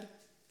pad,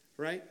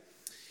 right?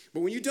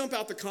 But when you dump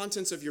out the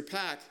contents of your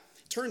pack,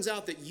 it turns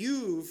out that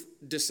you've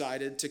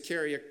decided to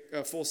carry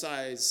a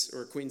full-size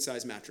or a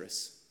queen-size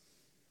mattress.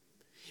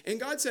 And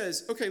God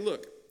says, okay,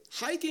 look,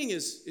 hiking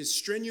is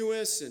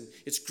strenuous and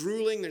it's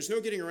grueling. There's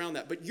no getting around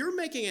that. But you're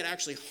making it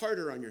actually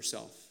harder on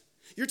yourself.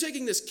 You're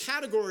taking this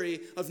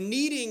category of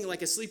needing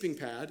like a sleeping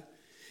pad,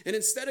 and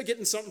instead of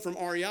getting something from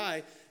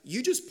REI,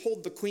 you just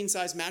pulled the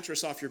queen-size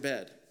mattress off your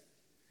bed.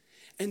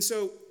 And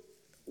so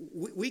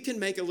we can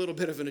make a little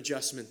bit of an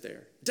adjustment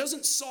there. It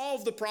doesn't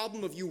solve the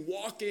problem of you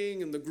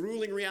walking and the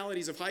grueling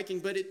realities of hiking,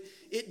 but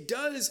it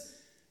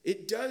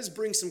does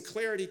bring some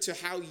clarity to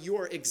how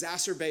you're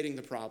exacerbating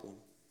the problem.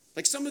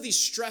 Like some of these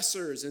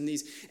stressors and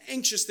these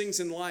anxious things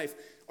in life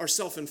are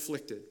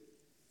self-inflicted.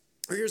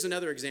 Or here's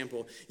another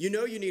example. You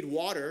know you need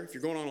water if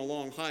you're going on a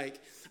long hike,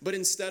 but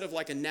instead of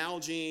like a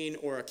Nalgene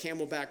or a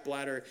Camelback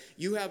bladder,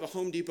 you have a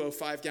Home Depot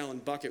 5-gallon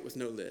bucket with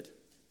no lid,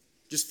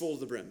 just full to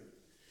the brim.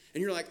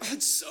 And you're like, oh,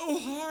 it's so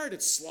hard.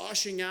 It's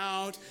sloshing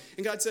out.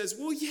 And God says,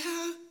 well,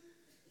 yeah,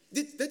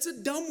 that's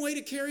a dumb way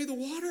to carry the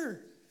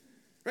water,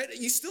 right?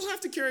 You still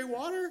have to carry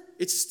water.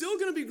 It's still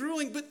going to be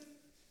grueling, but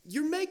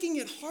you're making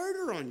it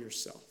harder on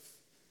yourself.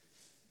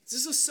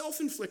 This is a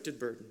self-inflicted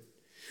burden.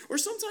 Or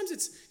sometimes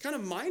it's kind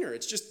of minor.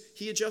 It's just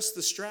he adjusts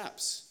the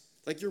straps.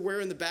 Like you're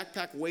wearing the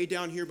backpack way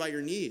down here by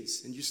your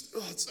knees. And you just,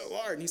 oh, it's so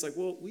hard. And he's like,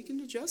 well, we can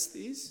adjust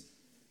these.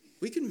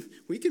 We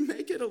can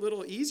make it a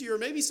little easier. Or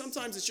maybe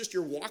sometimes it's just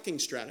your walking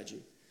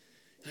strategy.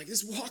 Like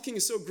this walking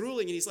is so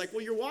grueling. And he's like,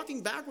 well, you're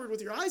walking backward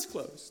with your eyes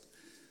closed.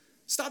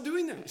 Stop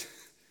doing that.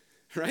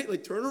 Right?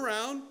 Like turn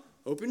around,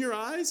 open your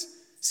eyes,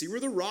 see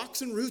where the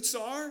rocks and roots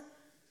are.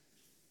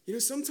 You know,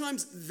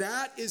 sometimes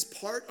that is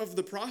part of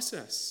the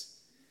process.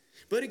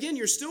 But again,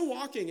 you're still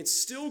walking. It's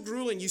still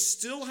grueling. You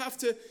still have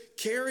to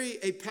carry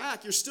a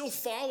pack. You're still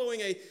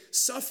following a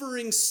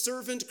suffering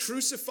servant,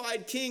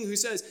 crucified king who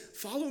says,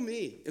 follow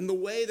me in the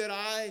way that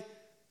I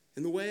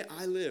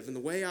live, in the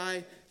way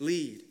I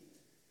lead.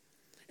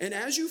 And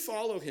as you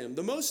follow him,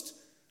 the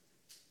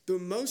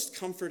most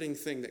comforting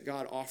thing that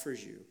God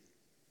offers you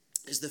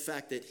is the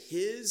fact that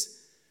his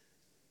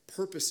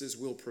purposes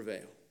will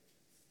prevail.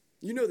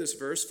 You know this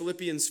verse,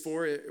 Philippians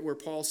 4, where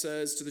Paul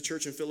says to the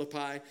church in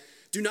Philippi,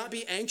 do not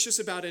be anxious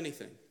about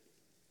anything.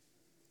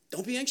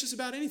 Don't be anxious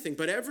about anything,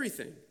 but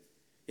everything.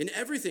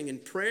 In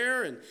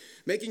prayer and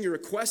making your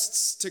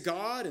requests to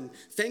God and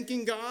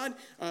thanking God,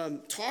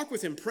 talk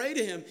with him, pray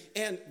to him,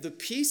 and the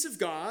peace of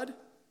God,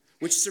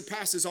 which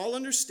surpasses all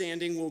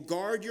understanding, will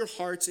guard your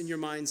hearts and your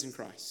minds in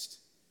Christ.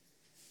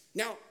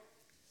 Now,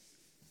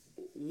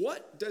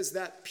 what does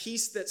that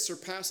peace that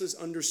surpasses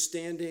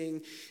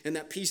understanding and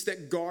that peace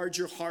that guards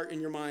your heart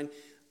and your mind,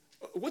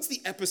 what's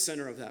the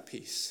epicenter of that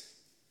peace?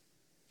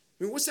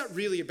 I mean, what's that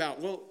really about?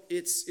 Well,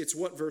 it's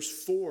what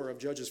verse 4 of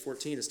Judges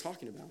 14 is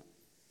talking about.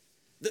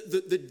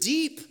 The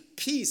deep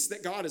peace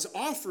that God is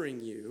offering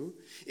you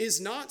is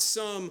not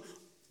some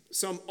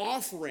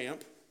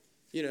off-ramp,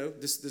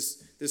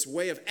 this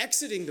way of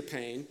exiting the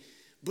pain,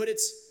 but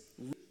it's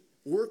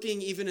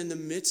working even in the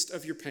midst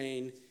of your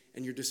pain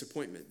and your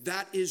disappointment.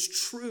 That is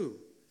true.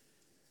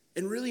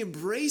 And really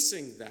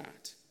embracing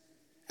that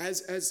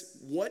as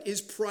what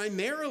is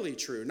primarily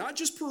true, not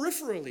just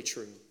peripherally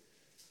true,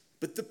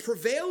 but the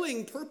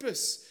prevailing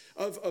purpose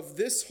of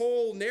this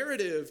whole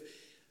narrative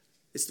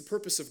is the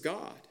purpose of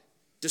God,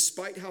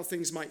 despite how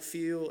things might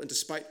feel and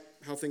despite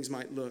how things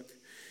might look.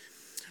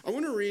 I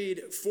want to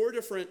read 4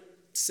 different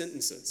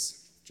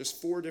sentences,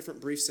 just 4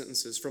 different brief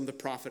sentences from the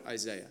prophet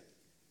Isaiah,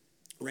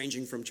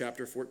 ranging from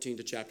chapter 14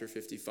 to chapter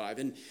 55.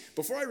 And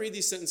before I read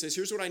these sentences,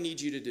 here's what I need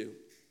you to do.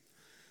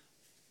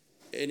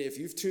 And if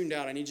you've tuned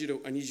out, I need you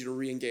to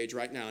re-engage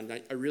right now. And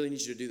I really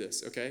need you to do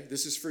this, okay?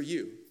 This is for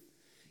you.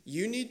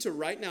 You need to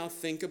right now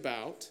think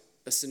about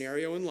a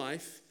scenario in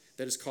life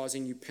that is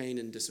causing you pain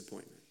and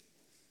disappointment.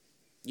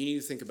 You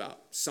need to think about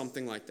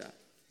something like that.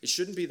 It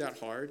shouldn't be that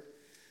hard.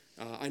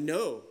 I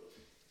know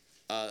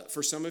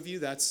for some of you,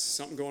 that's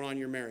something going on in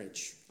your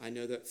marriage. I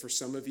know that for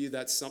some of you,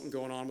 that's something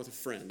going on with a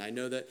friend. I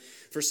know that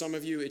for some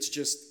of you, it's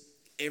just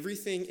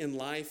everything in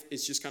life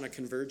is just kind of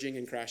converging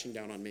and crashing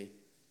down on me.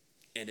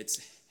 And it's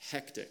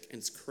hectic and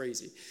it's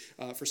crazy.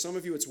 For some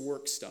of you, it's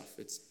work stuff.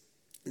 It's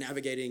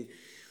navigating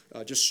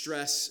just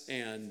stress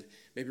and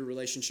maybe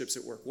relationships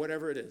at work,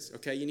 whatever it is.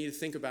 Okay, you need to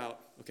think about,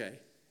 okay,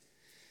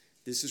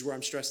 this is where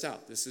I'm stressed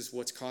out. This is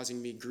what's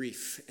causing me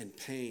grief and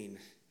pain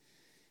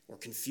or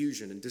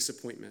confusion and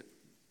disappointment.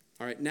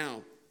 All right,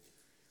 now,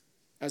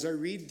 as I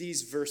read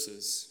these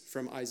verses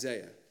from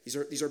Isaiah,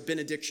 these are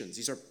benedictions,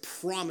 these are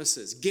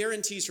promises,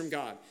 guarantees from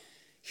God.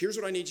 Here's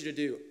what I need you to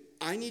do.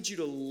 I need you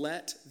to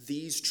let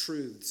these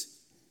truths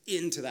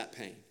into that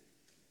pain.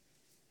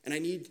 And I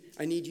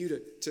need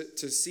you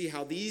to see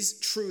how these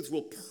truths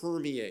will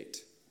permeate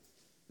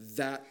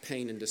that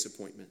pain and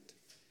disappointment.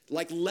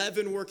 Like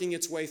leaven working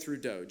its way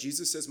through dough.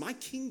 Jesus says, my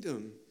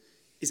kingdom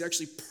is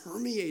actually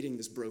permeating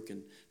this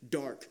broken,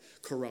 dark,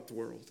 corrupt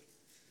world.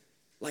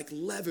 Like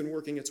leaven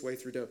working its way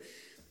through dough.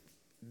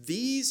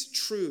 These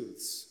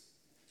truths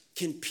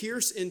can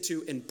pierce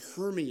into and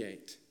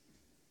permeate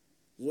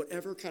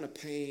whatever kind of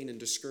pain and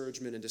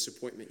discouragement and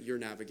disappointment you're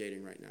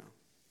navigating right now.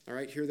 All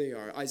right, here they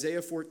are.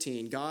 Isaiah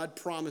 14, God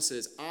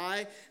promises,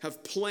 I have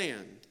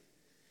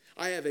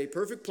a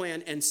perfect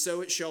plan, and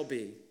so it shall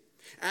be.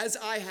 As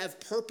I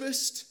have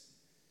purposed,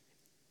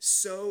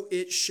 so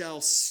it shall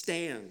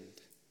stand.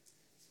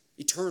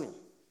 Eternal,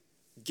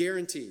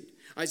 guaranteed.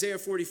 Isaiah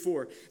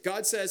 44,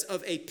 God says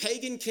of a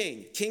pagan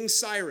king, King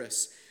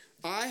Cyrus,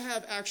 I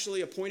have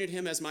actually appointed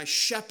him as my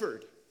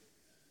shepherd.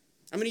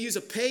 I'm going to use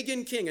a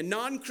pagan king, a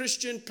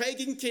non-Christian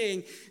pagan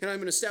king, and I'm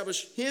going to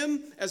establish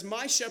him as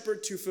my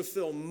shepherd to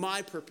fulfill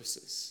my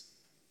purposes.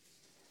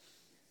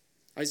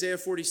 Isaiah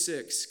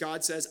 46,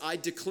 God says, I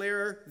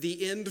declare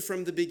the end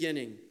from the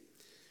beginning.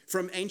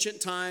 From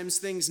ancient times,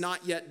 things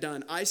not yet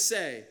done. I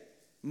say,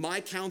 my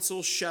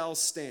counsel shall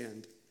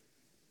stand.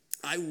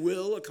 I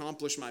will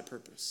accomplish my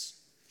purpose.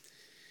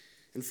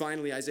 And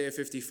finally, Isaiah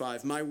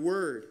 55, my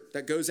word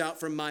that goes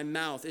out from my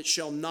mouth, it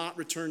shall not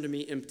return to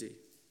me empty,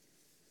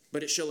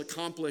 but it shall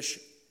accomplish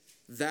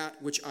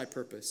that which I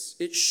purpose.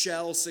 It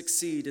shall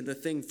succeed in the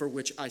thing for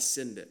which I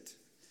send it.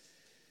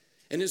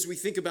 And as we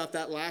think about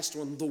that last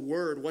one, the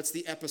word, what's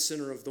the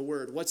epicenter of the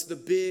word? What's the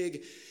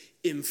big,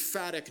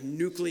 emphatic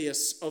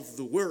nucleus of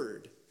the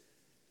word?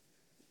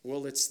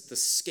 Well, it's the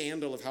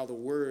scandal of how the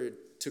word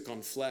took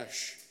on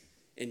flesh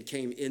and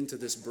came into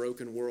this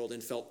broken world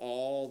and felt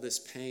all this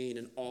pain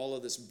and all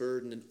of this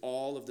burden and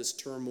all of this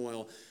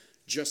turmoil,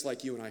 just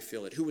like you and I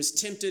feel it, who was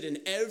tempted in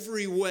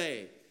every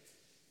way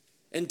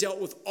and dealt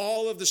with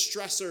all of the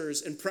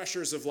stressors and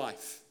pressures of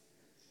life.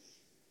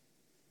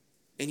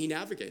 And he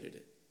navigated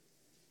it.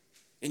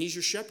 And he's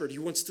your shepherd. He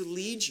wants to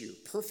lead you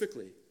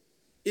perfectly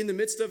in the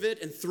midst of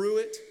it and through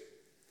it.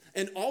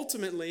 And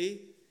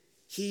ultimately,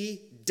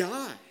 he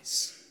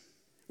dies,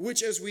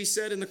 which, as we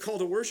said in the call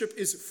to worship,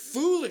 is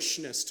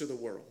foolishness to the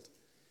world.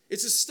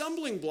 It's a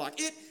stumbling block.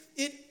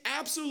 It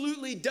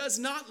absolutely does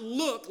not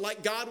look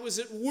like God was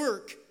at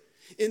work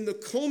in the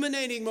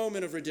culminating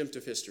moment of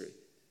redemptive history.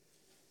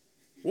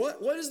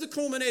 What is the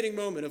culminating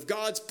moment of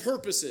God's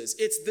purposes?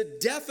 It's the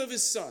death of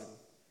his son.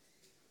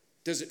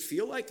 Does it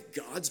feel like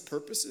God's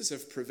purposes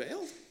have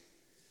prevailed?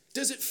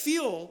 Does it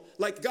feel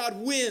like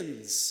God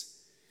wins?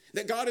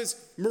 That God is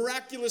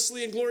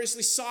miraculously and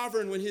gloriously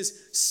sovereign when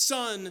his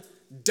son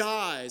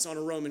dies on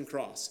a Roman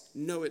cross?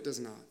 No, it does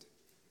not.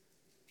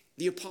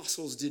 The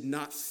apostles did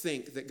not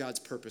think that God's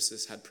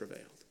purposes had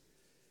prevailed.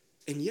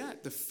 And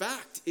yet, the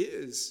fact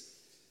is,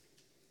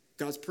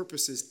 God's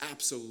purposes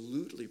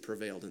absolutely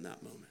prevailed in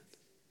that moment.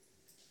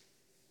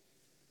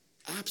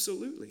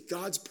 Absolutely.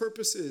 God's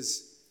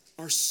purposes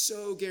are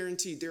so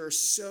guaranteed. They are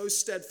so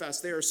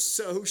steadfast. They are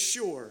so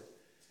sure.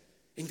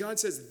 And God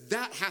says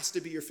that has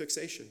to be your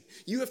fixation.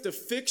 You have to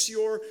fix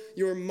your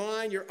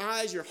mind, your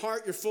eyes, your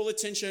heart, your full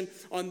attention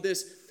on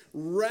this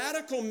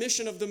radical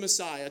mission of the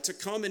Messiah to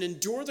come and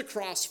endure the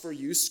cross for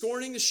you,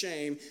 scorning the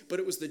shame, but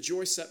it was the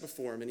joy set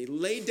before him. And he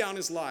laid down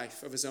his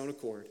life of his own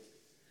accord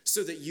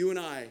so that you and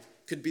I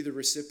could be the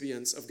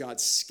recipients of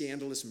God's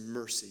scandalous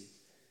mercy.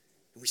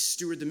 And we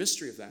steward the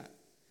mystery of that.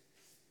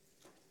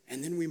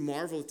 And then we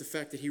marvel at the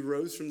fact that he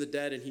rose from the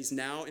dead and he's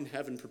now in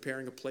heaven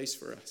preparing a place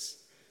for us.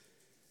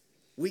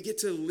 We get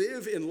to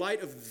live in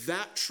light of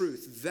that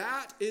truth.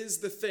 That is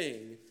the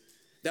thing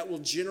that will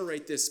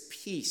generate this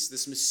peace,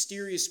 this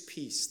mysterious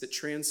peace that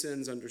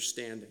transcends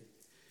understanding.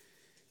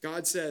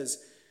 God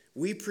says,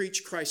 we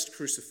preach Christ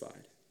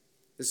crucified.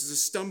 This is a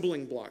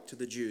stumbling block to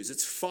the Jews.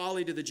 It's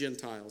folly to the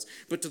Gentiles.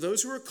 But to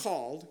those who are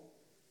called,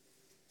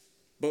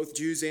 both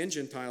Jews and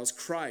Gentiles,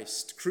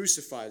 Christ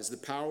crucified is the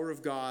power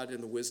of God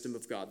and the wisdom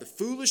of God. The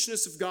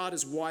foolishness of God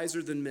is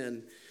wiser than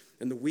men,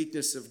 and the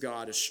weakness of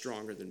God is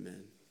stronger than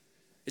men.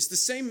 It's the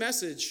same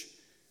message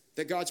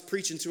that God's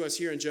preaching to us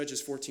here in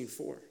Judges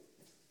 14:4.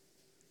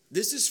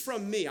 This is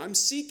from me. I'm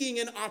seeking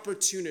an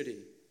opportunity.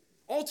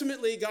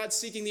 Ultimately, God's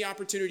seeking the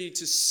opportunity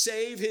to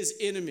save his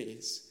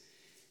enemies,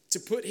 to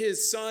put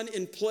his son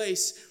in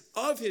place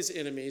of his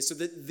enemies so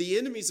that the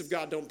enemies of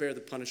God don't bear the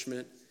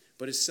punishment,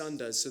 but his son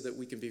does so that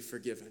we can be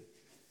forgiven,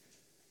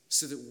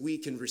 so that we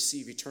can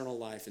receive eternal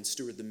life and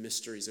steward the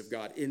mysteries of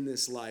God in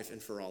this life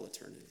and for all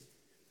eternity.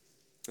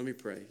 Let me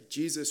pray.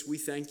 Jesus, we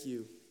thank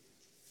you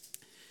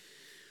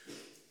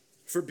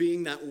for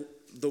being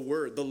the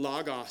Word, the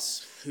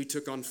Logos, who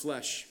took on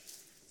flesh,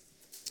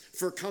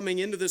 for coming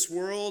into this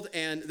world,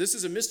 and this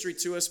is a mystery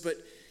to us, but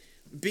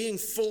being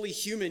fully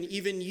human,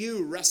 even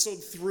you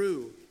wrestled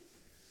through.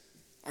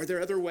 Are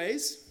there other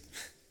ways?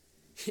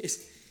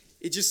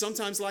 It just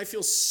sometimes life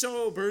feels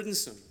so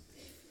burdensome.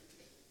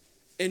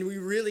 And we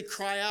really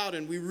cry out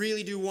and we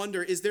really do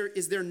wonder, is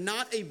there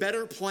not a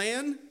better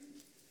plan?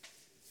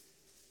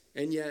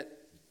 And yet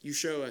you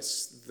show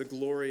us the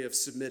glory of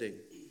submitting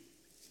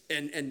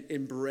and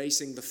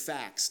embracing the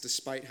facts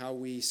despite how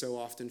we so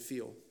often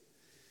feel.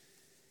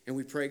 And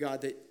we pray,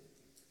 God, that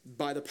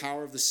by the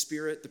power of the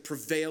Spirit, the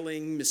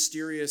prevailing,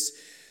 mysterious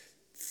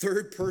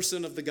third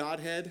person of the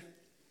Godhead,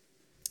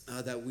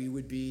 that we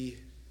would be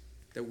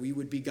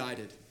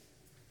guided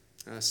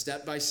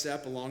step by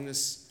step along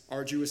this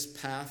arduous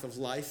path of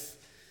life.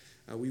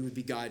 We would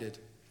be guided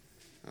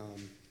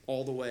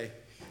all the way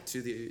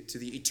to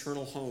the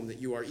eternal home that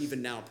you are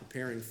even now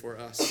preparing for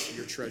us,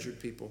 your treasured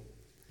people.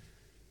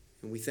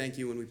 And we thank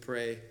you and we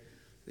pray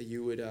that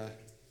you would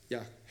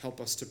help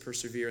us to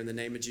persevere in the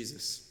name of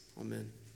Jesus. Amen.